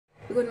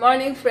Good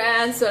morning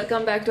friends,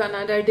 welcome back to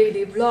another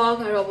daily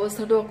vlog. Our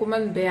অৱস্থা তো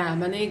অকমান বেয়া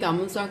মানে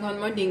গামুচাখন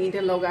মই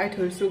ডিঙিতে লগাই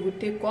থৈছো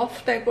গুটি কফ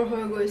টাইপৰ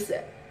হৈ গৈছে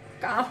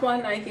কাহ হোৱা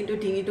নাই কিন্তু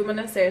ডিঙিটো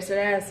মানে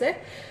চেৰচেৰাই আছে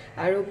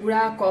আৰু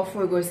পুৰা কফ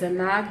হৈ গৈছে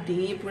নাক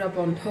ডিঙি পুৰা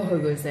বন্ধ হৈ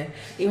গৈছে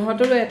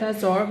ইহঁতৰো এটা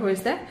জ্বৰ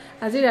হৈছে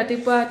আজি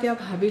ৰাতিপুৱা এতিয়া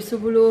ভাবিছো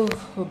বুলো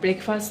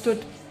ব্ৰেকফাষ্টত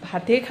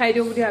ভাতে খাই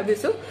দিও বুলি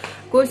ভাবিছো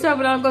কৈছো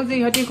আপোনালোকক যে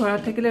ইহঁতি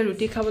ঘৰত থাকিলে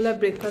ৰুটি খাবলৈ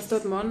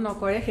ব্ৰেকফাষ্টত মন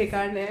নকৰে সেই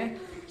কাৰণে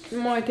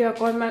মই এতিয়া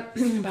অকণমান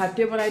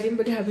ভাতে বনাই দিম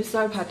বুলি ভাবিছো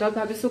আৰু ভাতত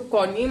ভাবিছো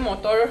কণী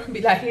মটৰ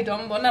বিলাহী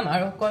দম বনাম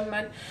আৰু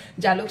অকণমান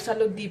জালুক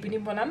চালুক দি পিনি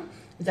বনাম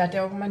যাতে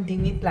অকণমান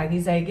ডিঙিত লাগি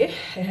যায়গে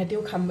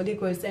হেতিও খাম বুলি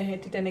কৈছে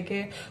হেতি তেনেকে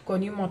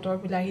কণী মটৰ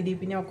বিলাহী দি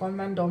পিনি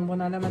অকণমান দম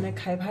বনালে মানে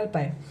খাই ভাল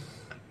পায়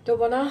তো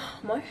বনা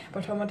মই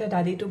প্ৰথমতে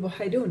দালিটো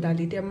বহাই দিও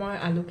দালিতে মই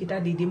আলু কিটা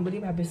দি দিম বুলি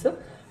ভাবিছো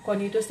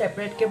কণীটো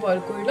সেপাৰেট কে বইল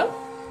কৰি ল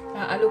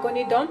আলু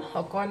কণী দম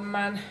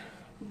অকণমান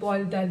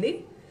বইল দালি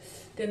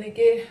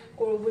তেনেকে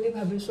কৰো বুলি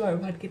ভাবিছো আৰু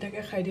ভাত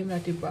কিটাকে খাই দিম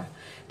ৰাতিপুৱা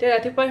তে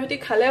ৰাতিপুৱা হতি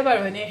খালে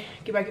বাৰু এনে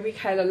কিবা কিবি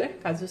খাই ললে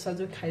কাজু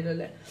সাজু খাই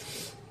ললে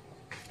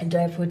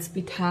ড্ৰাই ফ্ৰুটস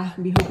পিঠা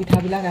বিহু পিঠা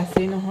বিলাক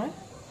আছে নহয়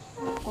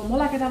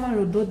কমলা কেটা আমাৰ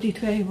ৰ'দত দি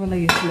থৈ আহিব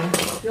লাগিছিল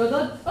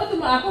ৰ'দত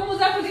তুমি আকৌ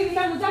মোজা খুলি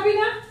দিলা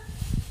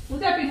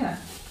মোজা পিঠা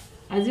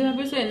আজি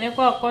ভাবিছো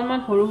এনেকুৱা অকণমান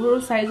সৰু সৰু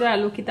সাইজৰ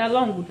আলু কিটা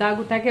লম গুটা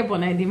গুটাকে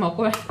বনাই দিম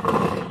আকৌ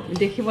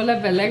দেখিবলৈ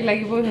বেলেগ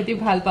লাগিব হেতি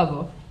ভাল পাব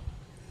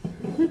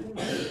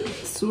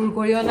সুৰ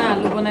কৰিও না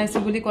আলু বনাইছো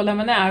বুলি কলে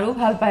মানে আৰু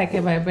ভাল পায়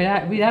একেবাৰে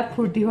বিৰাট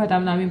ফুৰ্তি হয়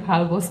তাৰমানে আমি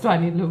ভাল বস্তু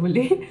আনিলো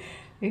বুলি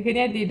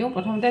এইখিনিয়ে দি দিওঁ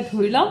প্ৰথমতে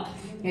ধুই লওঁ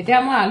এতিয়া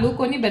মই আলু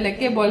কণী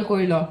বেলেগকে বইল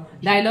কৰি লওঁ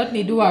দাইলত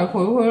নিদো আৰু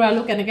সৰু সৰু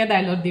আলু কেনেকে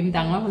দাইলত দিম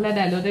ডাঙৰ হলে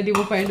দাইলতে দিব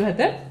পাৰিলো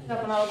হেতে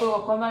আপোনালোকক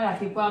অকণমান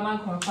ৰাতিপুৱা আমাৰ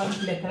ঘৰখন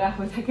লেতেৰা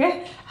হৈ থাকে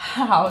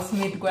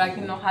হাউচমেট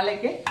গৰাকী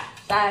নহালেকে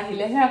তাই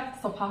আহিলেহে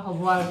চফা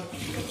হ'ব আৰু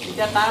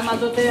এতিয়া তাৰ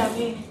মাজতে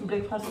আমি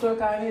ব্ৰেকফাষ্টৰ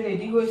কাৰণে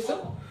ৰেডি হৈছো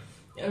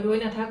ৰৈ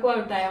নাথাকো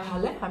আৰু তাই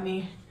অহালে আমি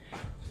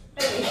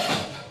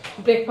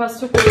ব্ৰেকফাষ্ট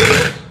কৰি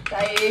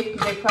তাই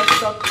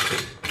ব্ৰেকফাষ্টত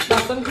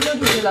বাচনখিনিও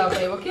ধুই যাব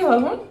পাৰিব কি হ'ল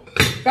মোৰ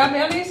গা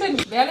বেয়া লাগিছে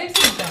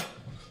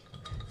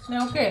নে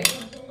ওকে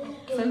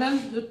চেণ্ডেল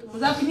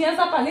মোজা পিন্ধি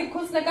আছা পানীত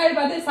খোজ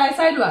নেকাৰিবা দেই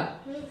চাই লোৱা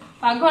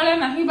পাকঘৰলৈ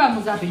নাহিবা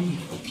মোজা পিন্ধি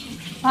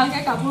ভালকে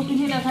কাপোৰ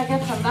পিন্ধি নাথাকে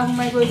ঠাণ্ডা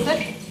সোমাই গৈছে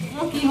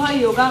মোৰ কি হয়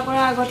য়োগা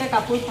কৰাৰ আগতে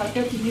কাপোৰ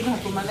ভালকে পিন্ধি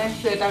থাকো মানে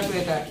চুৱেটাৰ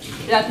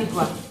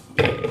ৰাতিপুৱা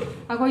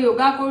আকৌ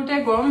য়োগা কৰোঁতে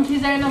গৰম উঠি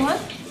যায় নহয়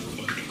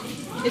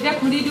এতিয়া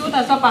খুলি দিও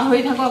তাৰপিছত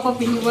পাহৰি থাকো আকৌ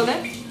পিন্ধিবলৈ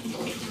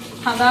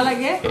ঠাণ্ডা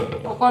লাগে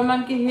অকণমান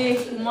কি সেই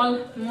কোমল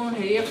মোৰ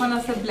হেৰি এখন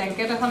আছে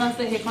ব্লেংকেট এখন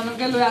আছে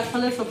সেইখনকে লৈ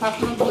আগফালে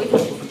চোফাখনত বহি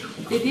থাকো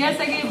তেতিয়া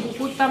চাগে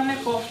বুকুত তাৰমানে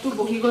কফটো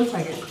বহি গ'ল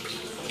চাগে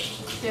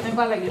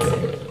তেনেকুৱা লাগিছে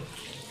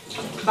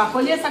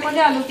বাকলিয়ে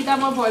চাকলিয়ে আলুকেইটা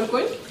মই বইল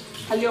কৰি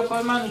খালি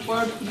অকণমান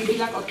ওপৰত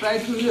ধূলিবিলাক আঁতৰাই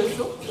ধুই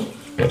লৈছোঁ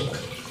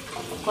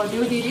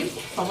কণীও দি দিম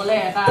চবলৈ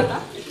এটা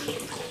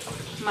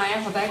মায়ে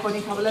সদায় কণী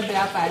খাবলৈ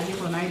বেয়া পায় আজি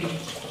বনাই দিম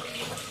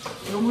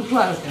নুঠো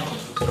আৰু তেওঁ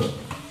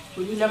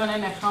বুজিলে মানে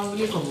নাখাওঁ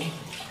বুলি ক'ব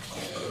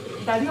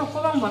দালি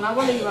অকণমান বনাব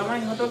লাগিব আমাৰ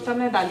ইহঁতক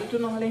তাৰমানে দালিটো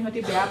নহ'লে ইহঁতি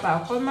বেয়া পায়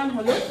অকণমান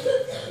হ'লেও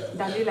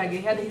দালি লাগে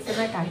সেয়া দেখিছে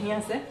নাই কাহি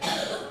আছে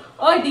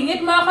ঐ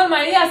ডিঙিত মই এখন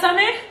মাৰি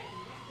আছানে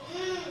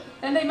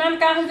তেন্তে ইমান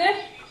কাহ যে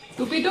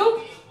টুপি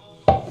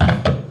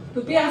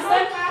আছে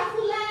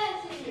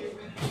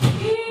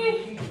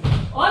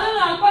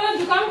আপোনালে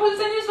দোকান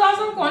খুলিছে নি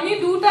চোৱাচোন কণী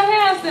দুটাহে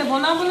আছে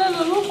বনাবলৈ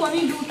ললো কণী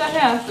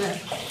দুটাহে আছে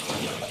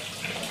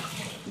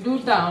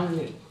দুটা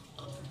অনলি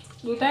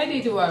দুটাই দি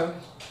দিওঁ আৰু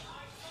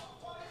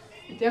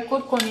এতিয়া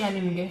ক'ত কণী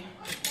আনিমগে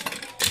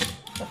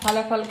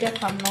ফালকে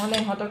খাম নহ'লে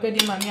ইহঁতকে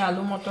দিম আমি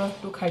আলু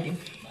মটৰটো খাই দিম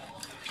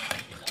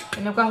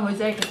এনেকুৱা হৈ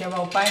যায় কেতিয়াবা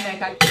উপায় নাই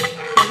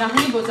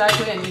সেইদিনাখনি বজাৰ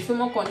কৰি আনিছোঁ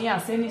মই কণী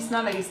আছে নিচিনা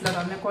লাগিছিলে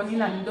তাৰমানে কণী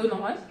নানিলেও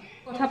নহয়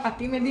কথা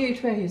পাতি মেলি এৰি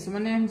থৈ আহিছোঁ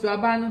মানে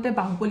যোৱাবাৰ আনোতে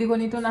বাহুবলী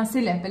কণীটো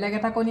নাছিলে বেলেগ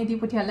এটা কণী দি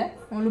পঠিয়ালে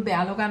মই বোলো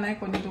বেয়া লগা নাই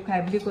কণীটো খাই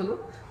বুলি ক'লোঁ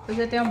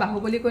তাৰপিছত তেওঁ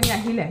বাহুবলী কণী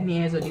আহিলে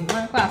নিয়ে যদি মই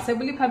আকৌ আছে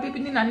বুলি ভাবি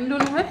পিনি নানিলোঁ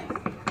নহয়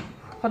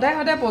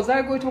সদায় বজাৰ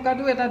গৈ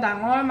থকাটো এটা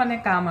ডাঙৰ মানে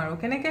কাম আৰু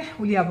কেনেকে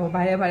উলিয়াব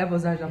বাৰে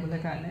বজাৰ যাবলৈ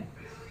কাৰণে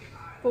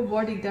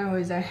বৰ দিগদাৰ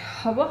হৈ যায়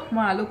হ'ব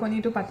মই আলু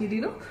কণীটো পাতি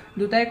দিলোঁ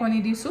দুটাই কণী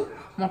দিছোঁ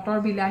মটৰ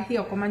বিলাহী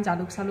অকণমান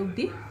জালুক চালুক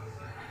দি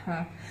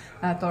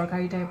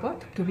তৰকাৰী টাইপত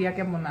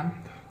ধুনীয়াকৈ বনাম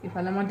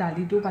ইফালে মই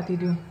দালিটো পাতি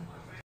দিওঁ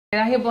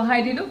কেৰাহী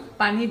বহাই দিলোঁ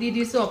পানী দি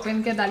দিছোঁ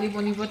অপেনকৈ দালি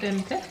বনিব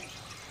তেন্তে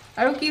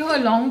আৰু কি হয়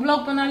লং ব্লগ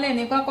বনালে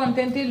এনেকুৱা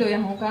কণ্টেণ্টেই লৈ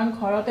আহোঁ কাৰণ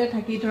ঘৰতে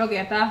থাকি ধৰক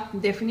এটা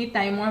ডেফিনিট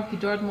টাইমৰ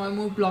ভিতৰত মই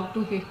মোৰ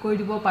ব্লগটো শেষ কৰি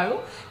দিব পাৰোঁ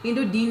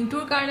কিন্তু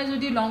দিনটোৰ কাৰণে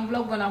যদি লং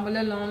ব্লগ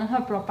বনাবলৈ লওঁ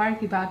নহয় প্ৰপাৰ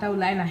কিবা এটা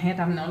ওলাই নাহে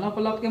তাৰমানে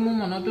অলপকৈ মোৰ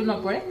মনতো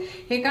নপৰে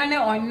সেইকাৰণে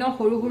অন্য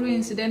সৰু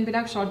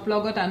ইনচিডেণ্টবিলাক শ্বৰ্ট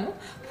ব্লগত আনো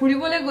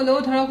ফুৰিবলৈ গ'লেও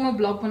ধৰক মই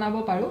ব্লগ বনাব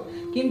পাৰোঁ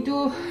কিন্তু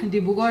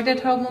ডিব্ৰুগড়তে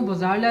ধৰক মই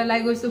বজাৰলৈ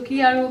ওলাই গৈছোঁ কি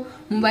আৰু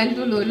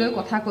মোবাইলটো লৈ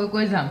কথা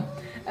কৈ যাম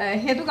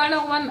সেইটো কাৰণে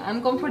অকণমান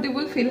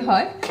আনকমফৰ্টেবল ফিল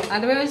হয়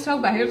আদাৰৱাইজ ধৰক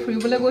বাহিৰত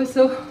ফুৰিবলৈ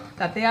গৈছোঁ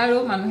তাতে আৰু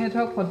মানুহে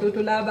ধৰক ফটো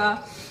তোলা বা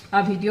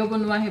ভিডিঅ'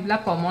 বনোৱা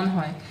সেইবিলাক কমন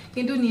হয়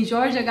কিন্তু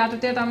নিজৰ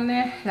জেগাটোতে তাৰমানে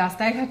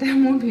ৰাস্তাই ঘাটে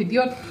মোৰ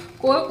ভিডিঅ'ত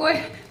কৈ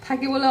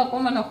থাকিবলৈ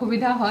অকণমান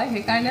অসুবিধা হয়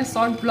সেইকাৰণে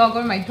শ্বৰ্ট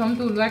ব্লগৰ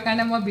মাধ্যমটো ওলোৱাৰ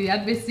কাৰণে মই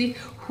বিৰাট বেছি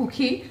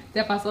সুখী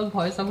যে পাছত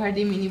ভইচ অভাৰ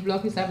দি মিনি ব্লগ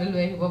হিচাপে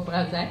লৈ আহিব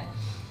পৰা যায়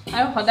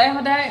আৰু সদায়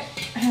সদায়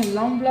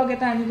লং ব্লগ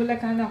এটা আনিবলৈ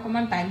কাৰণে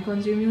অকণমান টাইম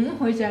কনজিউমিঙো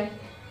হৈ যায়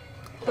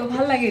তো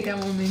ভাল লাগে এতিয়া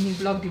মোৰ মিনি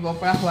ব্লগ দিব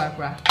পৰা হোৱাৰ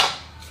পৰা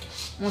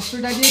মচুৰ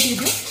দালিয়ে দি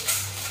দিওঁ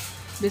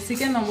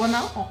বেছিকৈ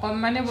নবনাওঁ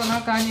অকণমানে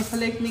বনাওঁ কাৰণ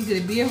ইফালে এইখিনি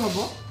গ্ৰেভিয়ে হ'ব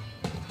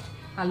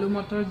আলু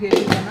মটৰ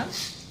গ্ৰেভি বনাম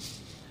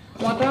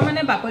মটৰ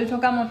মানে বাকলি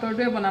থকা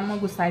মটৰটোৱে বনাম মই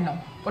গুচাই লওঁ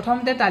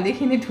প্ৰথমতে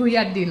দালিখিনি ধুই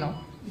ইয়াত দি লওঁ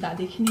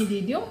দালিখিনি দি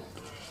দিওঁ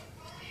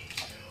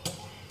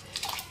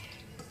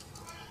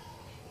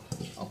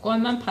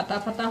অকণমান ফাটা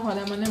ফাটা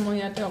হ'লে মানে মই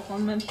ইয়াতে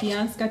অকণমান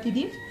পিঁয়াজ কাটি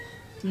দিম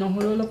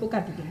নহৰু অলপো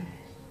কাটি দিম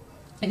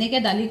এনেকৈ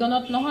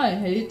দালিকণত নহয়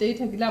হেৰি তেৰি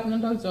থাকিলে আপোনাৰ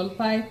ধৰক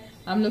জলফাই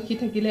আমলখি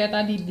থাকিলে এটা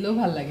দি দিলেও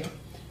ভাল লাগে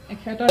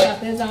এখেতৰ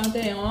তাতে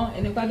যাওঁতে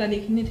এনেকুৱা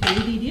দালিখিনিত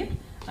হেৰি দি দিয়ে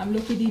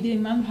আমলখি দি দিয়ে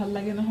ইমান ভাল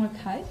লাগে নহয়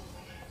খাই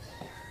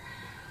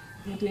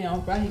সেইটো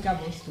এওঁৰ পৰা শিকা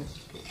বস্তু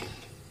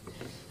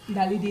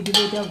দালি দি দিব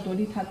এতিয়া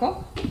উতলি থাকক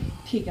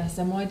ঠিক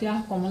আছে মই এতিয়া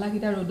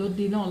কমলাকেইটা ৰ'দত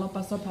দি লওঁ অলপ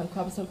পাছত ভাত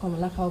খোৱাৰ পাছত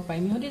কমলা খাব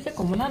পাৰিম সিহঁতি যে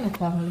কমলা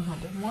নোখোৱা হ'ল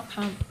সিহঁতে মই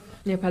খাম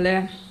এইফালে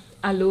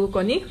আলু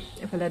কণী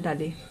এইফালে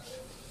দালি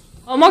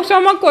অমক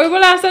চমক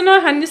কৰিবলৈ আছে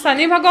নহয়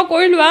চানি ভাগৰ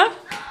কৰি লোৱা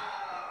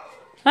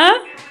হা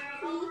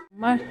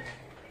আমাৰ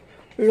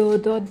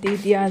ৰ'দত দি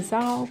দিয়া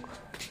যাওক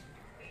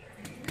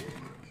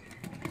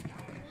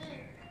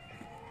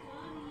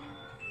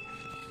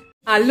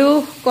আলু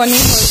কণী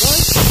হৈ গ'ল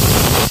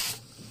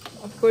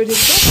অফ কৰি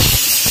দিছোঁ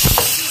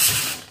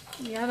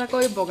ইয়াত আকৌ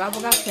বগা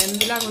বগা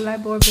ফেনবিলাক ওলাই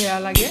বৰ বেয়া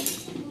লাগে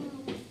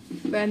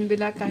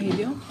ফেনবিলাক কাঢ়ি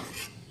দিওঁ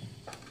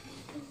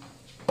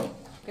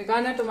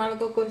সেইকাৰণে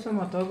তোমালোকক কৈছোঁ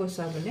মটৰ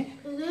গুচোৱা বুলি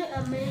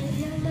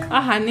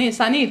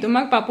চানি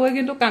তোমাক পাপুৱে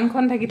কিন্তু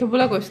কাণখন ঢাকি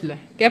থ'বলৈ কৈছিলে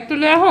কেবটো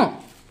লৈ আহোঁ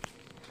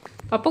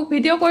পাপুক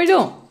ভিডিঅ' কৰি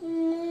দিওঁ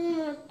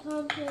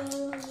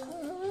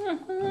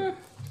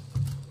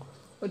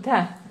উঠা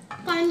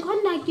কাণখন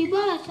ঢাকিব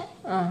আছে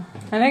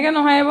সেনেকৈ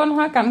নহৰিব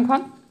নহয়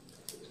কাণখন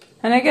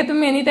সেনেকৈ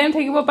তুমি এনি টাইম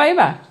থাকিব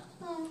পাৰিবা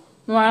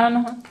নোৱাৰা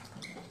নহয়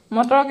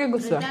মটৰকে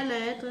গুচোৱা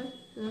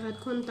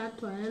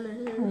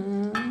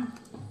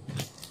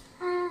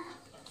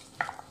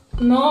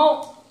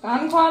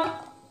কাণখন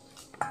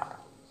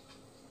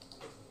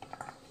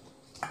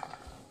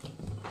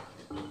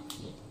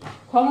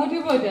খং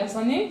উঠিব এতিয়া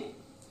চানি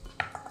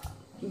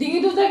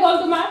ডিঙিটো যে গ'ল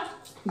তোমাৰ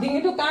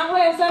ডিঙিটো কাহ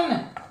হৈ আছে নে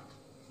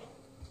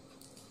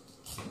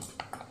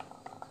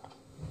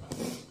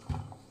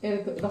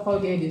এইডোখৰ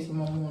উলিয়াই দিছোঁ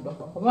মই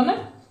মোৰডোখৰ হ'বনে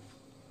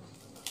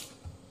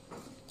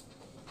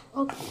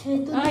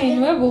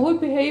ইনুৱে বহুত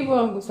হেৰি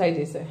গুচাই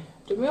দিছে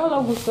তুমিও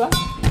অলপ গুচোৱা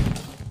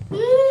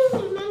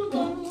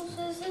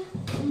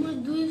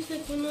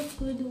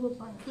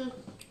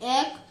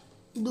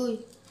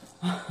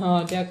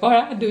এতিয়া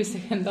কৰা 2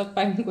 ছেকেণ্ডত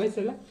পাৰিম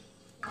কৈছিলা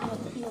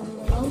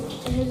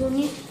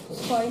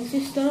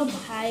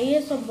ভাইয়ে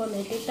চব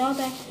বনাই তেতিয়াও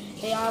তাই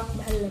এয়া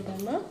ভাল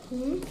নাপায় ন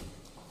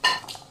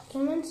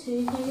কিমান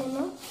চিৰি থাকে ন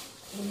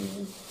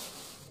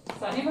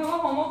চানি ভাগৰ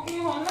হোমৱৰ্ক কি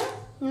হ'ল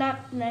না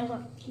নাই হোৱা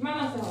কিমান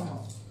আছে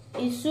হোমৱৰ্ক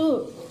ইছু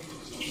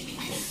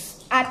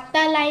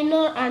 8টা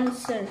লাইনৰ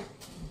আনসাৰ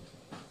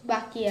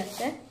বাকি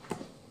আছে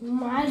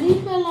মাৰি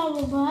পেলাব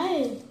ভাই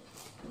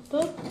তো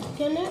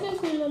কেনেকৈ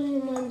কৰিলে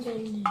ইমান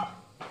জলদি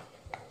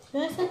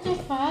वैसे तो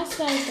फास्ट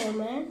राइटर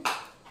मैं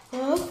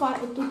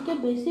तुझके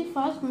बेसिक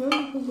फास्ट मैं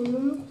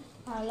गुनू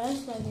आलस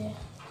लगे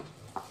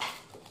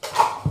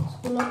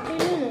स्कूल पे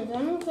नहीं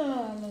जानू क्या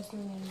आलस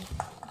लगे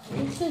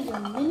इससे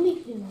जल्दी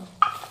लिखना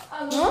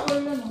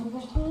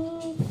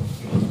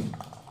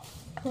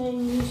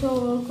इंग्लिश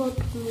और को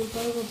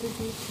निकाल करते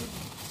थे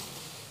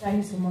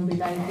राही सुमन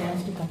बिलाई प्याज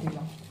तो काटी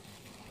लो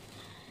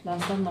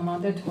लास्ट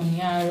नमाते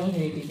धनिया और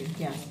हेरी दी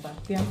प्याज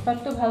पात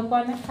तो ভাল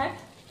পোৱা নে খাই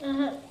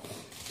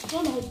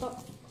मैं ভাল পাওঁ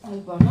ভাল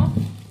পোৱা ন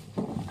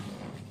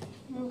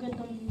मुझे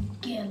तो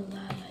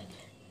गेंदा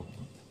लगे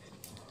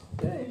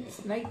इट्स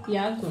लाइक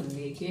प्याज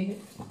only के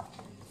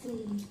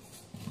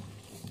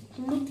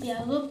तुम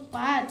प्याजो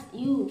पात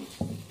यू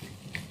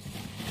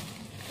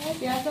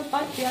प्याजो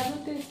पात प्याजो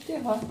टेस्टी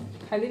है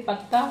खाली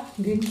पत्ता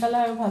ग्रीन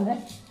कलर ভাল है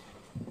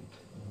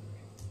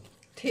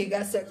ঠিক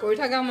আছে কৈ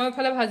থাকা মই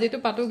ফালে ভাজিটো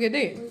পাটোগে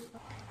দেই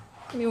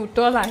তুমি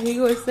উতল আহি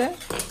গৈছে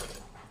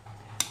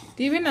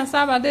টিভি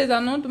নাচাবা দেই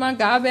জানো তোমাৰ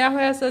গা বেয়া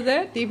হৈ আছে যে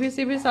টিভি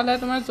চিভি চালে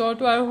তোমাৰ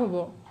জ্বৰটো আৰু হ'ব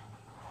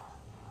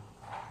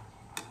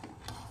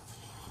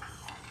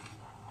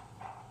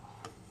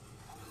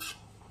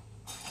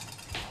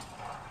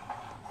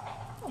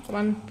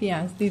অকমান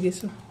পিঁয়াজ দি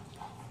দিছোঁ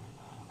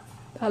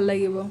ভাল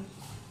লাগিব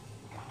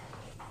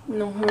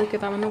নহৰু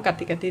কেইটামানো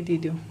কাটি কাটি দি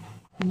দিওঁ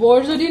বৰ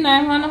যদি নাই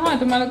হোৱা নহয়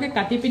তোমালোকে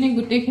কাটি পিনি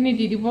গোটেইখিনি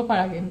দি দিব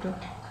পাৰা কিন্তু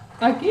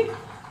বাকি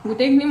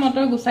গোটেইখিনি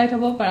মটৰ গুচাই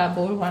থ'ব পাৰা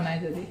বৰ হোৱা নাই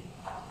যদি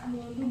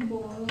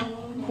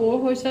বৰ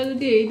হৈছে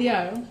যদি এৰি দিয়া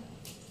আৰু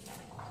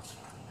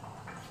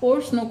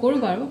ফ'ৰ্চ নকৰোঁ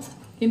বাৰু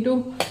কিন্তু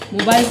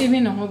মোবাইল টিভি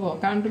নহ'ব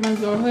কাৰণ তোমাৰ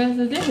জ্বৰ হৈ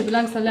আছে যে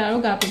সেইবিলাক চালে আৰু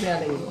গাটো বেয়া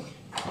লাগিব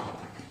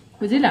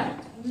বুজিলা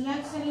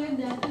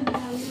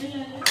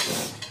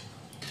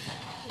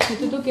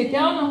সেইটোতো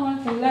কেতিয়াও নহয়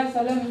সেইবিলাক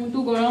চালে মূৰটো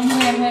গৰম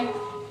হৈ আহে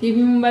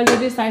টিভি মোবাইল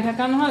যদি চাই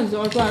থকা নহয়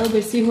জ্বৰটো আৰু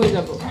বেছি হৈ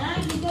যাব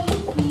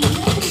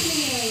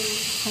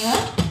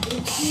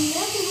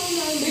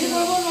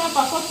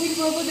পাছত ফিল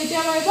কৰিব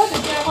যেতিয়া মাৰিব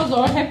তেতিয়া আকৌ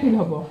জ্বৰহে ফিল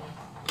হ'ব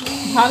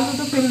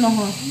ভালটো ফিল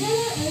নহয়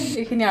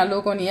এইখিনি আলু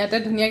কণী ইয়াতে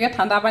ধুনীয়াকৈ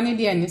ঠাণ্ডা পানী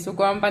দি আনিছোঁ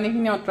গৰম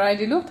পানীখিনি আঁতৰাই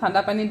দিলোঁ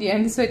ঠাণ্ডা পানী দি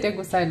আনিছোঁ এতিয়া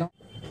গুচাই লওঁ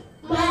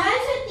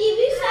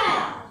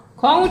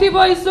খং উঠিব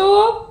ইছু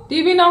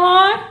টিভি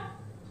নহয়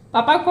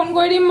পাপাক ফোন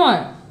কৰি দিম মই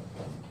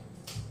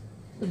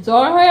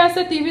জ্বৰ হৈ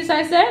আছে টিভি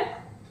চাইছে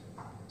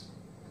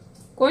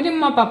কৈ দিম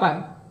মই পাপাক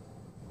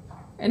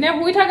এনে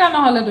শুই থাকা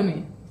নহ'লে তুমি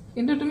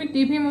কিন্তু তুমি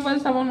টিভি মোবাইল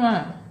চাব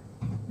নোৱাৰা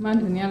ইমান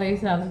ধুনীয়া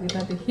লাগিছে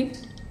আলুকেইটা দেখি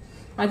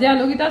আজি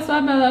আলুকেইটা চোৱা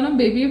নাজানো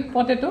বেবি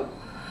পটেটো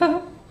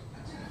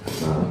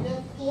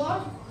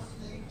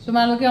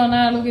তোমালোকে অনা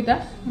আলুকেইটা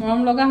মৰম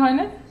লগা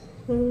হয়নে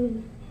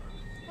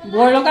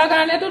বৰ লগাৰ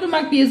কাৰণেতো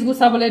তোমাক পিচ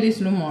গুচাবলৈ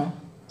দিছিলোঁ মই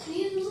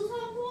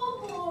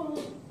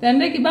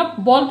তেন্তে কিবা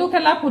বলটো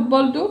খেলা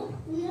ফুটবলটো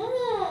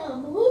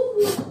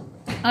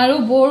আৰু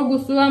বৰ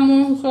গুচোৱা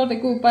মোৰ ওচৰত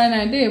একো উপায়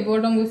নাই দেই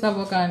বৰডং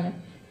গুচাবৰ কাৰণে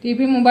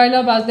টিভি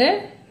মোবাইলৰ বাজে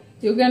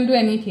ইউ কেন ডু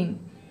এনিথিং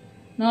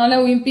নহ'লে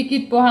উইম্পি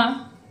কিট পঢ়া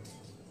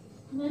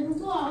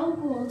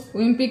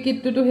উইম্পি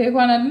কিটটোতো শেষ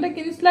হোৱা নাই তেন্তে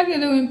কিনিছিলা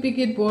কেলে উইম্পি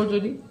কিট বৰ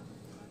যদি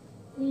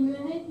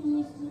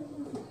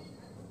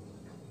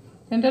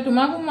তেন্তে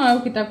তোমাকো মই আৰু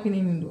কিতাপ কিনি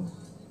নিদিওঁ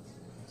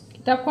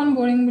কিতাপখন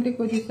বৰিং বুলি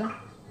কৈ দিছা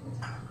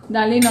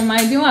দালি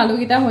নমাই দিওঁ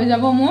আলুকেইটা হৈ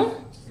যাব মোৰ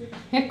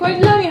শেষ কৰি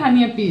দিলা নি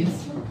হানিয়ে পিচ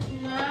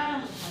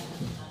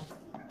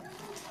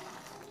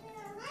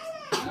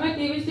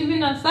টিভি চিভি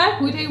নাচাই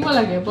শুই থাকিব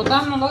লাগে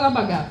বতাহ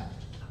নলগাবা গাত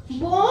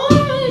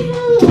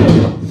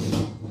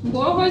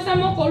বৰ হৈছে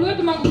মই ক'লোৱে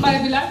তোমাক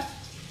উপায়বিলাক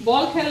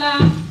বল খেলা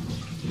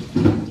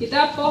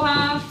কিতাপ পঢ়া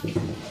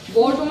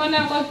বৰটো মানে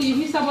অকল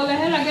টিভি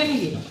চাবলৈহে লাগে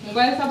নেকি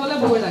মোবাইল চাবলৈ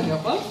বৰ লাগে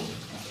অকল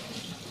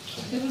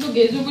সেইটোতো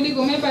গেজু বুলি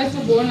গমেই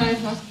পাইছোঁ বৰ নাই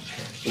হোৱা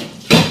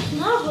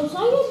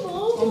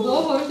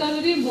বৰ হৈছে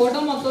যদি বৰটো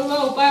মতলোৱা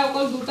উপায়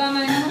অকল দুটা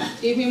নাই নহয়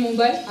টিভি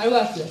মোবাইল আৰু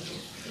আছে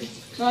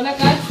নহ'লে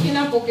কাৰ্ডছ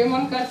কিনা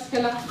পকেমন কাৰ্ডছ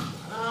খেলা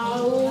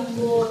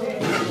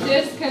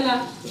চেছ খেলা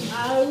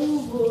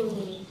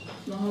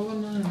নহ'ব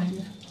নহয়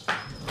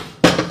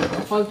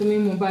অকল তুমি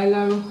মোবাইল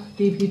আৰু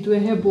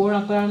টিভিটোৱেহে বৰ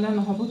আঁতৰালে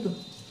নহ'বতো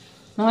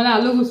নহ'লে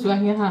আলু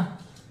গুচোৱাহি হা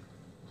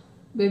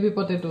বেবি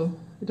পটেটো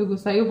এইটো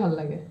গুচাইও ভাল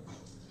লাগে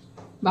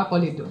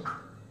বাকলিটো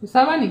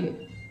গুচাবা নেকি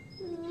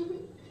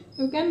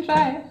ইউ কেন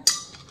ট্ৰাই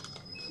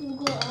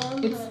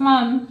ইটছ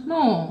ফান ন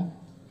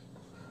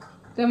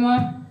তে মই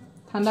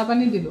ঠাণ্ডা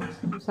পানী দিলোঁ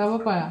গুচাব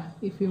পাৰা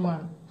ইফ ইউ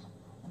ৱান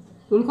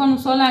টুলখন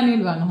ওচৰলৈ আনি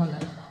লোৱা নহ'লে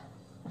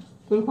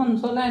টুলখন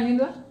ওচৰলৈ আনি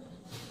লোৱা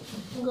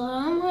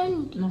গৰম হয়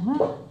নহয়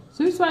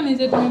চুই চোৱা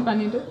নিজে তুমি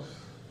পানীটো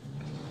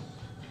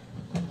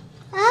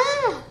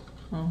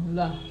অঁ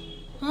লোৱা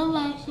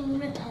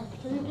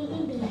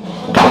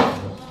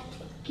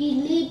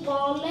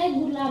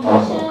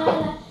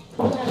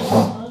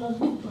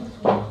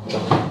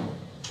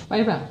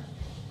পাৰিবা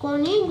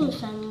কণী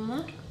গুচাম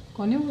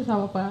কণীও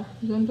গুচাব পাৰা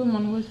যোনটো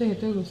মন গৈছে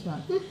সেইটোৱে গুচোৱা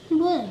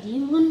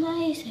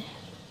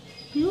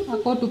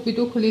আকৌ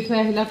টুপিটো খুলি থৈ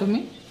আহিলা তুমি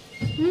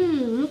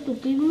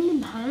টুপি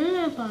ভাল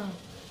নাপাওঁ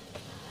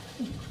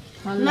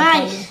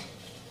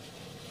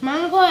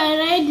মাংস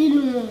এৰাই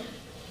দিলোঁ মই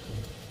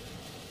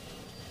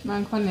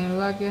মাংস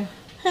নেৰুৱাকৈ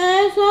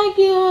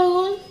কি হৈ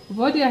গ'ল হ'ব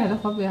দিয়া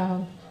সেইডোখৰ বেয়া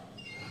হ'ল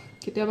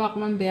কেতিয়াবা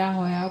অকণমান বেয়া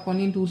হয় আৰু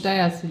কণী দুটাই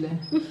আছিলে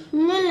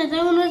ইমান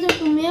লেতেৰা গোন্ধাইছে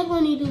তুমিয়ে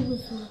কণীটো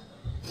গুচোৱা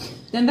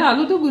তেন্তে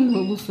আলুটো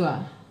গুচোৱা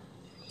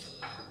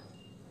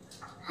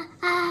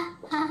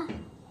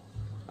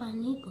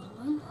পানী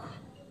গৰম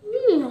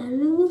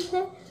আলু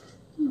গুচাই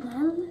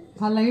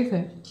ভাল লাগিছে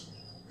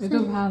এইটো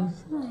ভাল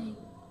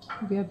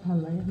বিৰাট ভাল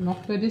লাগে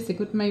নখটোৱেদি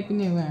চিকুট মাৰি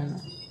পিনি এবাৰ আনা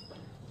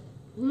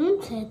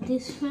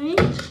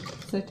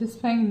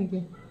ছেটিছফাইং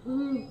নেকি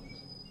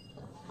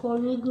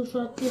কণী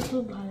গুচোৱাতকেতো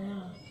ভাল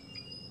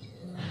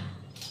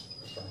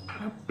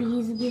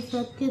পিচ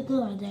গুচোৱাতকেতো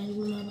 1000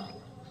 গুণা ভাল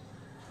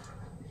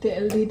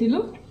তেল দি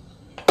দিলোঁ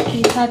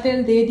মিঠাতেল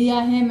দি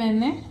দিয়াহে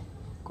মানে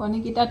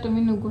কণীকেইটা তুমি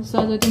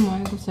নুগুচোৱা যদি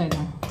মই গুচাই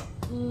লওঁ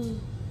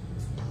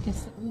ঠিক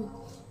আছে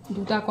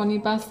দুটা কণী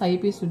পৰা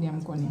 4 পিচ উলিয়াম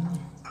কণী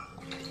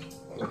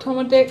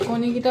প্ৰথমতে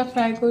কণীকেইটা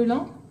ফ্ৰাই কৰি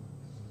লওঁ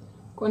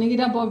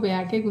কণীকেইটা বৰ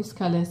বেয়াকৈ গোচ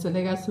খালে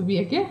চলেগা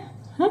চুবিয়াকৈ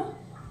হা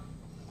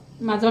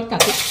মাজত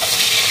কাটি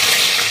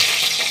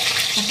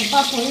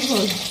পৰি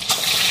গ'ল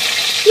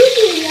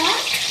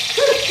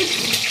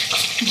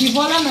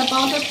দিবলৈ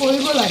নাপাওঁতে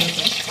পৰিব লাগে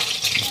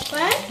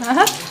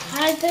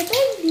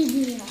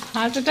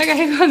হাৰ্ট এটেক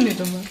আহি গ'ল নি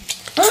তোমাৰ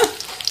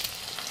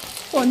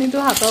কণীটো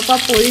হাতৰ পৰা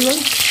পৰি গ'ল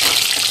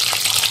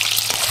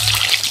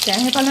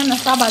কেৰাহী পালে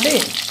নাচাবা দেই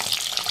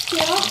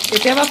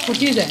কেতিয়াবা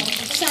ফুটি যায়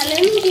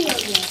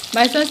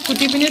বাই চান্স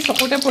ফুটি পিনি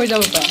চকুতে পৰি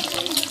যাব পাৰে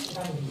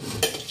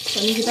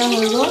কণীকেইটা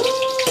হৈ গ'ল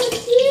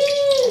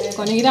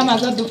কণীকেইটা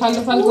মাজত দুফাল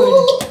দুফাল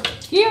কৰিলে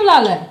কি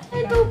ওলালে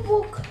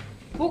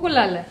পোক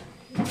ওলালে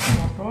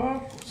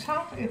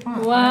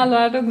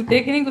ল'ৰাটো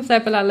গোটেইখিনি গুচাই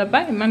পেলালে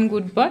পাই ইমান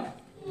গুড বয়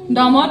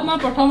দমত মই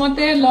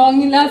প্ৰথমতে লং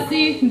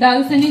ইলাচি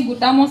ডালচেনি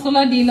গোটা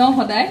মছলা দি লওঁ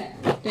সদায়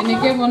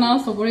তেনেকৈ বনাওঁ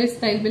চবৰে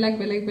ষ্টাইলবিলাক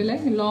বেলেগ বেলেগ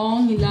লং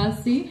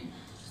ইলাচি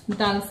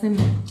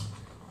ডালচেনি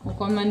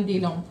অকণমান দি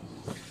লওঁ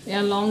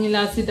এয়া লং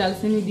ইলাচি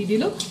ডালচেনি দি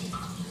দিলোঁ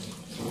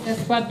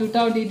তেজপাত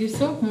দুটাও দি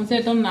দিছোঁ মোৰ যে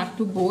একদম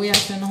নাকটো বৈ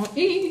আছে নহয়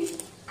এই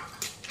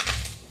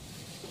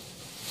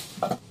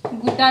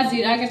গোটা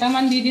জিৰা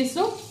কেইটামান দি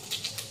দিছোঁ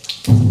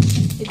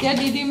এতিয়া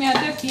দি দিম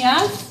ইয়াতে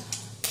পিঁয়াজ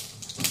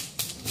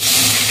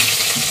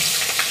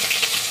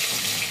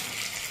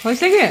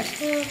হৈছেগে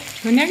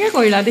ধুনীয়াকৈ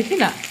কৰিলা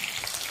দেখিলা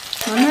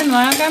মানুহে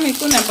নোৱাৰা কাম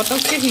একো নাই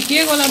পটককৈ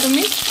শিকিয়ে গ'লা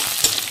তুমি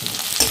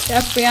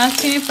ইয়াত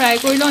পিঁয়াজখিনি ফ্ৰাই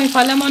কৰি লওঁ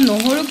ইফালে মই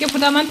নহৰু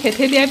কেইফুটামান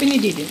থেথেলিয়াই পিনি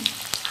দি দিম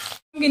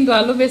কিন্তু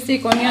আলু বেছি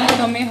কণী আলু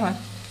কমেই হয়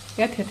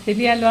ইয়াত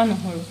থেথেলিয়াই লোৱা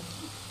নহৰু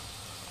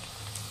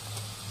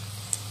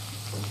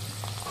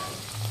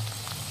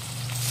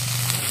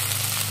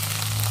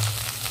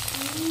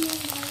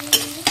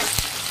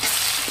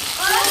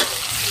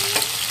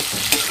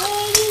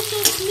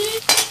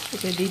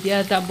এতিয়া দি দিয়া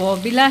যাব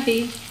বিলাহী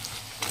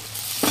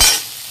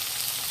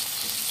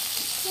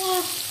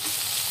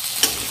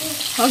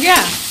হৈ গয়া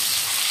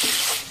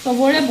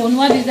চবৰে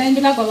বনোৱা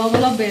ডিজাইনবিলাক অলপ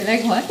অলপ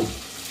বেলেগ হয়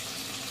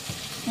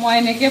মই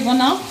এনেকৈ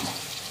বনাওঁ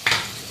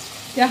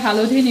এতিয়া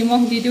হালধি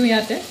নিমখ দি দিওঁ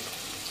ইয়াতে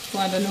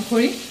সোৱাদ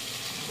অনুসৰি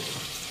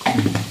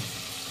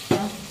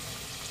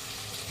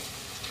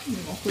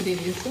নিমখো দি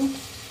দিছোঁ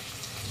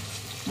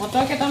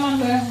মটৰ কেইটামান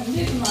লৈ আহোঁ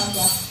দেই তোমাৰ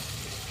পৰা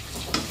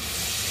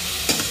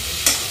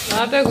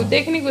ল'ৰাটোৱে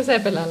গোটেইখিনি গুচাই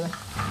পেলালে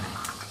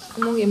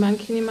মোক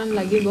ইমানখিনিমান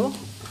লাগিব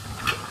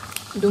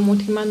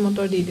দুমুঠিমান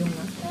মটৰ দি দিওঁ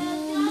মই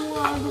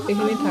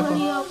এইখিনি থাকক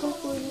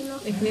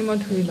এইখিনি মই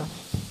ধুই লওঁ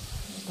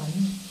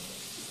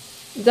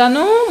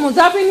জানো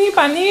মোজা পিন্ধি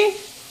পানী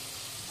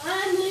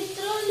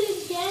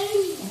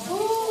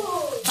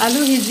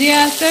আলু সিজিয়ে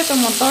আছে তো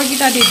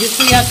মটৰকেইটা দি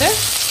দিছোঁ ইয়াতে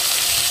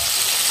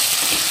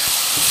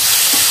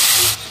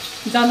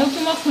জালুকটো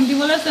মই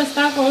খুন্দিবলৈ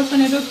চেষ্টা কৰোঁচোন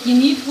এইটো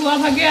কিনি থোৱা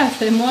ভাগে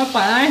আছে মই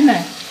পাৰাই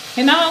নাই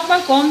সেইদিনাখন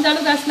অকণমান কম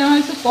জালুক আছিলে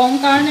ভাবিছোঁ কম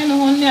কাৰণে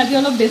নহ'ল নি আজি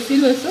অলপ বেছি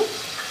লৈছোঁ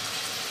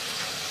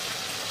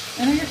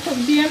এনেকৈ খুব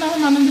দিয়ে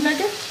নহয়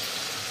মানুহবিলাকে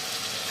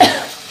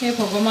সেই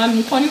ভগৱান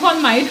মুখনিখন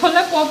মাৰি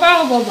থ'লে ক'ৰ পৰা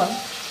হ'ব বাৰু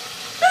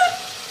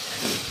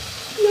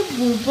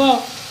বুৰ্ব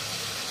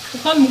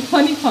এখন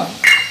মুখনিখন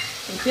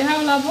এতিয়াহে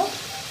ওলাব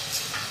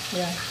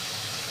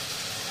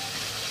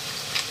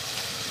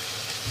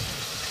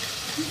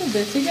কিন্তু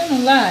বেছিকৈ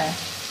নোলায়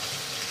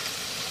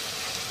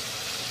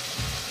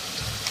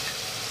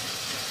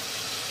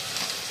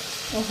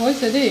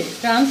হৈছে দেই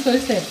ক্ৰাঞ্চ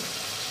হৈছে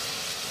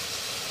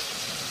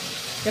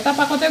এটা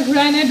পাকতে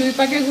ঘূৰাই নে দুই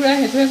পাকে ঘূৰাই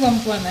সেইটোৱে গম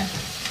পোৱা নাই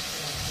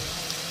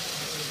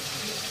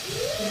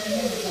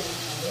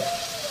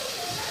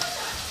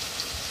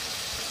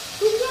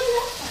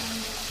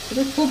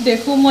এইটো খুব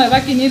দেখোঁ মই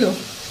এবাৰ কিনিলোঁ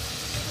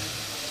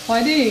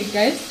হয় দেই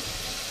গাইজ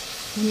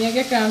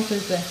ধুনীয়াকৈ ক্ৰাঞ্চ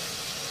হৈছে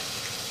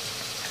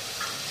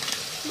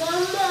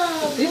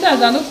দিছা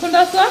জালুক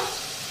খুন্দা চোৱা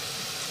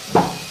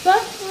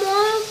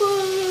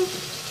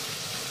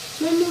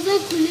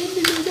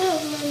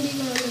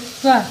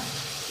চোৱা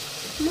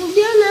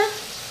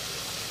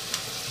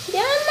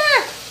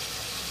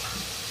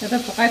ইয়াতে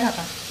পকাই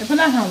থাকা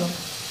এইফালে আহা অলপ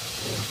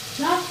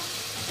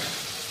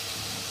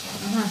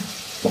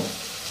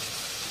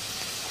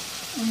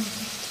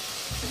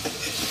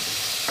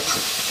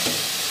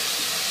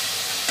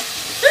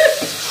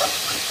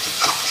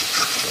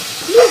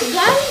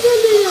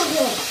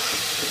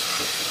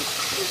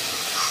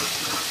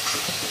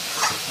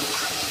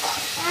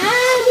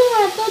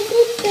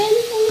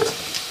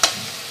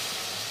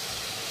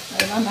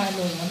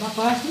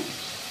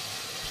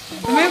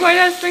তুমি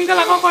কৰিলা স্প্ৰিংকল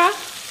আকৌ কৰা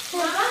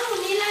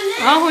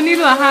অঁ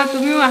শুনিলোঁ আহা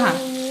তুমিও আহা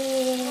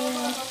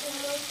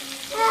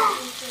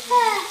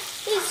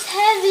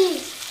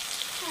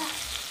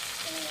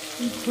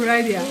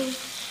ঘূৰাই দিয়া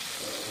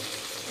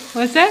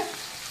হৈছে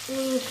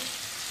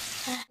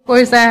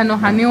কৈছা হেনো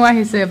হানিও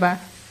আহিছে এবাৰ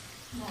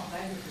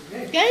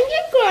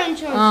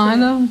অঁ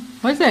হেনো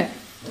হৈছে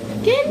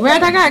ঘূৰাই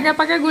থাকা একে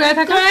পাকে ঘূৰাই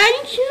থাকা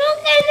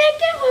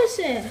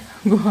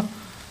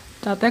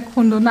তাতে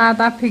খুন্দুনা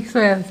এটা ফিক্স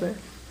হৈ আছে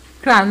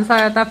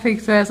ক্ৰাঞ্চাৰ এটা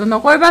ফিক্স হৈ আছে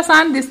নকৰিবা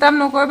চান ডিষ্টাৰ্ব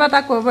নকৰিবা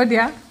তাক কৰিব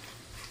দিয়া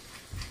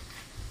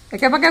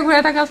একে পাকে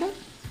ঘূৰাই থাকাচোন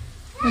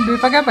দুই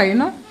পাকে পাৰি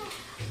ন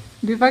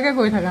দুই পাকে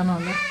কৰি থাকা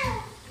নহ'লে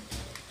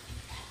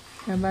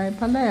এবাৰ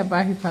ইফালে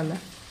এবাৰ সিফালে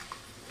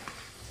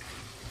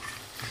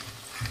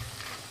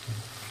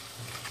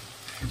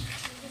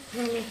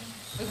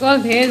গ'ল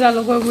ঢেৰ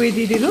জালুকৰ গুড়ি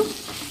দি দিলোঁ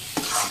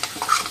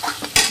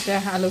এতিয়া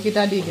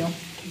আলুকেইটা দি দিওঁ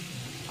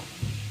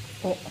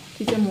অঁ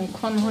এতিয়া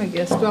মুখখন নহয়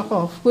গেছটো আকৌ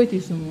অফ কৰি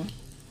দিছোঁ মই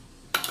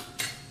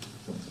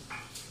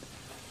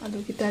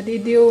আলুকেইটা দি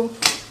দিওঁ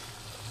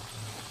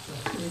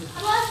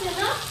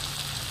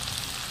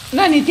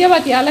নাই নিতিয়াবা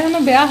তিয়ালে হেনো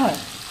বেয়া হয়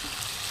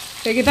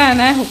সেইকেইটা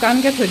এনাই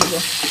শুকানকৈ থৈ দিব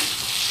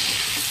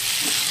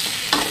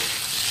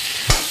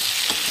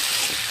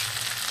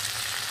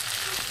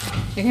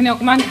এইখিনি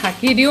অকণমান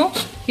ঢাকি দিওঁ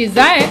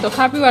সিজাই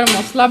তথাপিও আৰু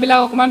মছলাবিলাক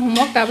অকণমান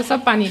সোমক তাৰপিছত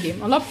পানী দিম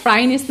অলপ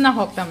ফ্ৰাই নিচিনা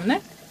হওক তাৰমানে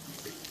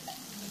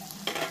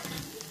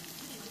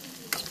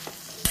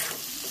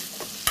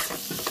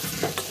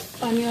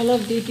পানী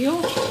অলপ দি দিওঁ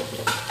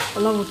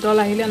অলপ উতল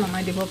আহিলে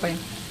নমাই দিব পাৰিম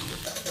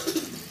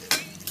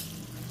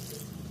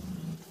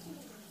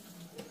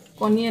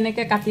কণী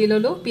এনেকৈ কাটি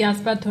ল'লোঁ পিঁয়াজ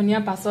পাত ধনিয়া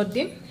পাছত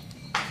দিম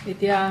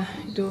এতিয়া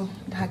এইটো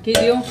ঢাকি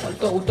দিওঁ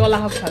উতলা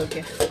হওক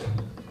ভালকৈ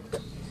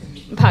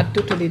ভাতটো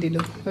তুলি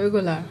দিলোঁ হৈ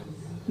গ'ল আৰু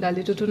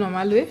দালিটোতো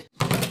নমালোৱেই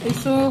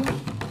কিছু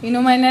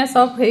ইনুমাইনে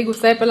চব হেৰি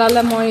গুচাই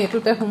পেলালে মই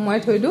এইটোতে সোমোৱাই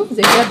থৈ দিওঁ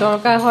যেতিয়া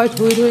দৰকাৰ হয়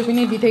ধুই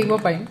পিনি দি থাকিব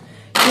পাৰিম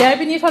তিয়াই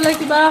পিনি থ'লে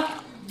কিবা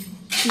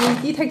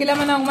নিমকি থাকিলে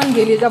মানে অকণমান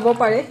গেলি যাব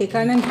পাৰে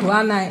সেইকাৰণে ধোৱা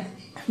নাই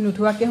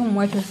নোধোৱাকৈ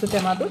সোমোৱাই থৈছোঁ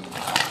টেমাটোত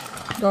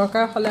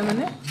দৰকাৰ হ'লে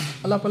মানে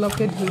অলপ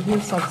অলপকৈ ধুই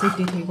চব্জি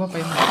দি থাকিব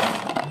পাৰিম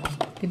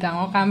কি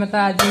ডাঙৰ কাম এটা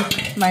আজি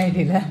মাৰি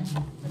দিলে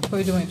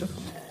থৈ দিওঁ এইটো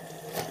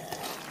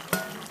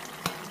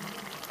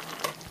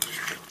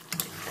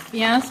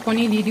পিঁয়াজ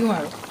কণী দি দিওঁ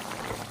আৰু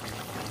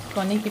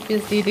কণী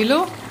কিপিচ দি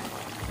দিলোঁ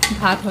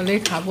ভাত হ'লেই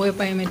খাবই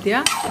পাৰিম এতিয়া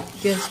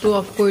গেছটো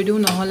অফ কৰি দিওঁ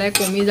নহ'লে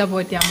কমি যাব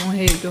এতিয়া মোৰ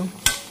হেৰিটো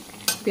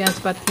পিঁয়াজ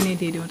পাতখিনি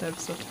দি দিওঁ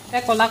তাৰপিছত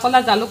ক'লা ক'লা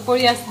জালুক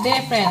পৰি আছে দেই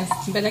ফ্ৰেণ্ডছ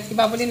বেলেগ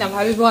কিবা বুলি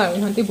নাভাবিব আৰু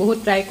ইহঁতি বহুত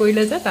ট্ৰাই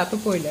কৰিলে যে তাতো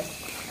পৰিলে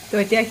তো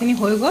এতিয়া এইখিনি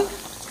হৈ গ'ল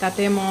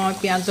তাতে মই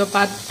পিঁয়াজৰ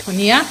পাত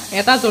ধনিয়া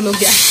এটা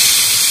জলকীয়া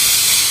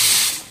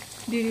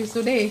দি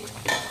দিছোঁ দেই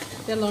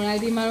এতিয়া লৰাই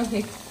দিম আৰু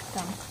শেষ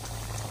কাম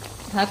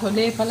ভাত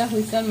হ'লেই এইফালে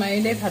হুইচেল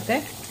মাৰিলেই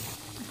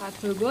ভাত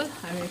হৈ গ'ল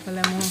আৰু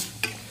এইফালে মোৰ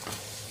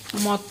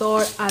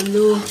মটৰ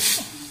আলু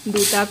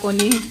দুটা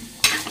কণী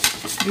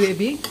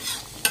গ্ৰেভি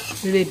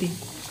ৰেডি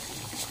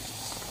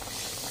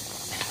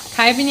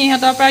খাই পিনি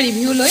ইহঁতৰ পৰা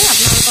ৰিভিউ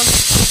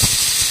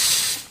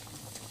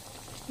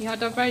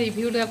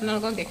লৈ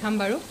আপোনালোকক দেখাম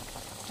বাৰু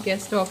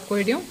গেছটো অফ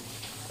কৰি দিওঁ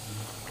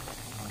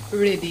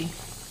ৰেডি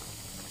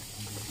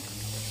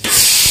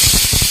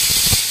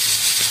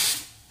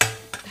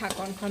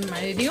ঢাকনখন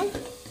মাৰি দিওঁ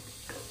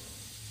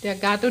এতিয়া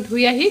গাটো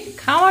ধুই আহি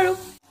খাওঁ আৰু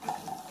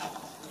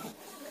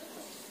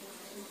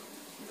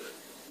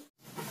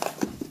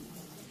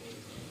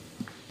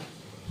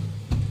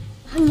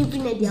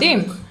দিম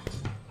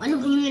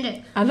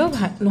আলু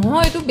ভাত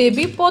নহয় এইটো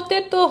বেবি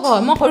পটেটো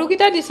হয় মই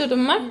সৰুকেইটা দিছোঁ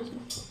তোমাক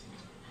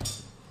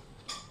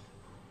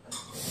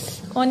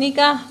कॉर्नी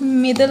का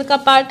मिडल का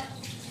पार्ट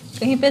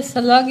कहीं पे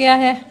सला गया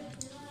है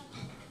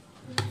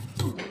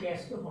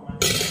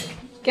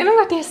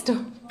কেনেকুৱা টেষ্ট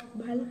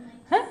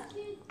হ্যাঁ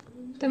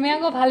তুমি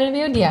আকৌ ভাল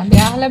ৰিভিউ দিয়া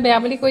বেয়া হ'লে বেয়া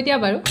বুলি কৈ দিয়া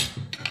বাৰু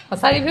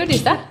সঁচা ৰিভিউ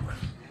দিছা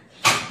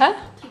হা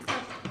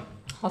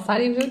সঁচা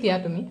ৰিভিউ দিয়া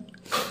তুমি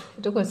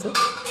এইটো কৈছোঁ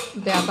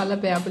বেয়া পালে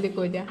বেয়া বুলি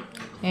কৈ দিয়া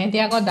এহেঁতি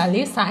আকৌ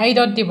দালি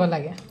চাইডত দিব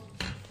লাগে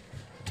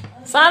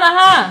চাহ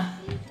নাহা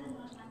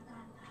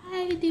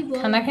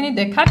খানাখিনি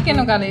দেখাত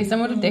কেনেকুৱা লাগিছে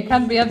মইতো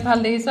দেখাত বিৰাট ভাল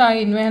দেখিছোঁ আৰু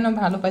ইনুৱে হেনো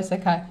ভালো পাইছে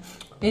খাই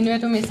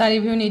ইনুৱেতো মিছা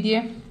ৰিভিউ নিদিয়ে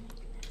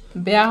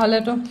বেয়া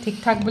হ'লেতো ঠিক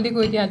ঠাক বুলি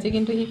কৈ দিয়ে আজি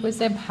কিন্তু সি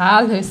কৈছে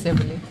ভাল হৈছে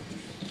বুলি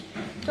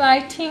তো আই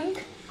থিংক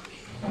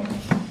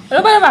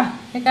ৰ'বা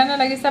সেইকাৰণে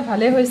লাগিছে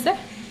ভালেই হৈছে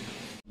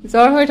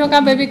জ্বৰ হৈ থকা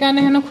বেবীৰ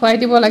কাৰণে হেনো খুৱাই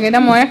দিব লাগে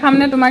এতিয়া ময়ে খাম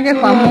নে তোমাকে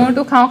খুৱাম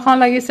মোৰতো খাওঁ খাওঁ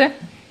লাগিছে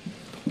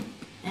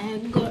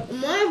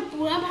মই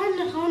পুৰা ভাত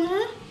নাখাওঁ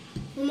নহয়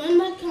ইমান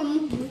ভাত খাম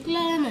ভোক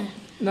লাগা নাই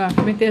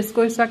তুমি টেষ্ট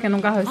কৰিছা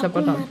কেনেকুৱা হৈছে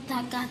প্ৰথম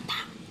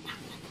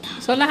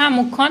চলে হা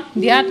মুখখন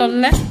দিয়া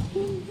তললে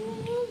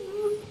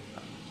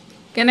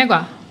কেনেকুৱা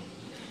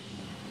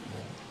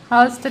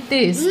হাউজ দ্য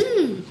টেষ্ট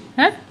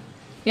হা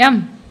ইয়াম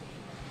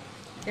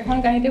এখন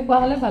কাহিতে খোৱা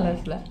হ'লে ভাল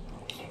আছিলে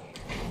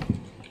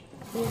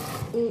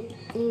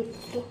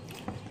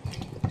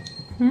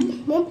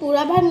মই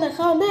পুৰা ভাত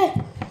নাখাওঁ দেই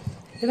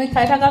তুমি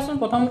খাই থাকাচোন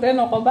প্ৰথমতে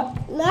নকবা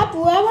না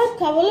পুৰা ভাত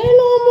খাবলৈ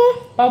নহ'ব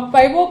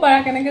পাৰিবও পাৰা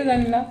কেনেকৈ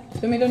জানিলা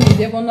তুমিতো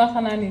নিজে বনোৱা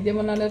খানা নিজে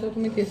বনালেতো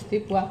তুমি টেষ্টি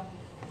পোৱা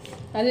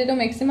আজিতো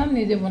মেক্সিমাম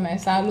নিজে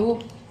বনাইছা আলু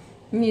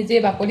নিজে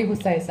বাকলি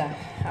গুচাইছা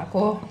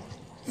আকৌ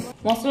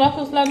মছলা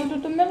চছলাটোতো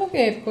তোমালোকে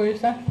এড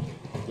কৰিছা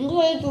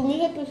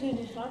তুমিহে পিছি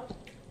দিছা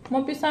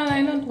মই পিছা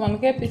নাই ন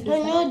তোমালোকে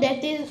পিছিছা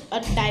that is a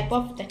type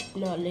of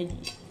technology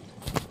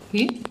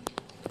কি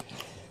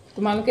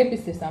তোমালোকে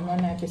পিছিছা মই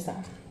নাই পিছা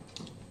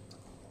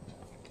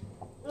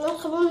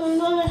খাব মন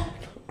যোৱা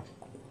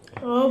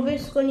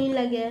বেছ কণী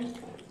লাগে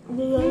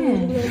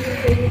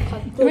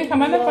তুমি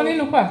খাবানে কণী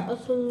নোখোৱা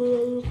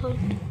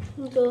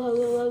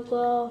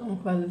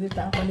যদি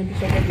তাৰ কণী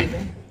পিছতে দি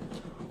দিম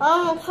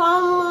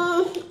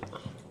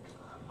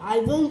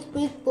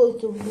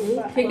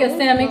ঠিক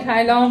আছে আমি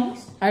খাই লওঁ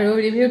আৰু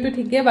ৰিভিউটো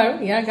ঠিকেই বাৰু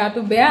ইয়াৰ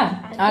গাটো বেয়া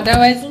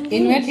আদাৰৱাইজ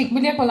ইনুৱে ঠিক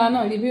বুলিয়ে ক'লা ন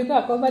ৰিভিউটো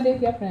আকৌ এবাৰ দিওঁ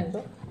দিয়া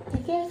ফ্ৰেণ্ডক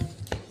ঠিকে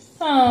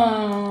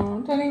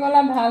তুমি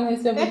ক'লা ভাল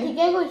হৈছে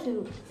ঠিকে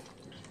কৈছিলোঁ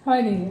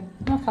হয় নেকি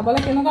মই খাবলৈ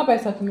কেনেকুৱা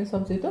পাইছা তুমি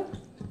চব্জিটো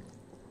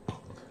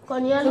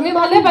তুমি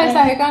ভালে পাইছা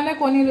সেইকাৰণে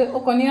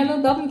কণী আলু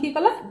দম কি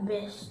ক'লা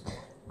বেষ্ট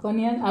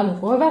কণী আলু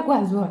ক'ৰবাৰ কোৱা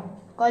যোৱা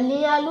কণী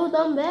আলু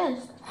দম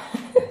বেষ্ট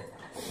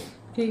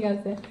ঠিক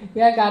আছে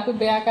ইয়াৰ গাটো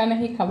বেয়া কাৰণে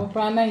সি খাব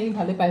পৰা নাই সি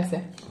ভালে পাইছে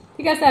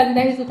ঠিক আছে আজি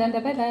আহিছোঁ তেন্তে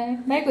বাই বাই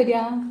বাই কৈ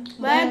দিয়া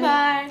বাই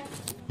বাই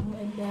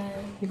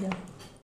ঠিক আছে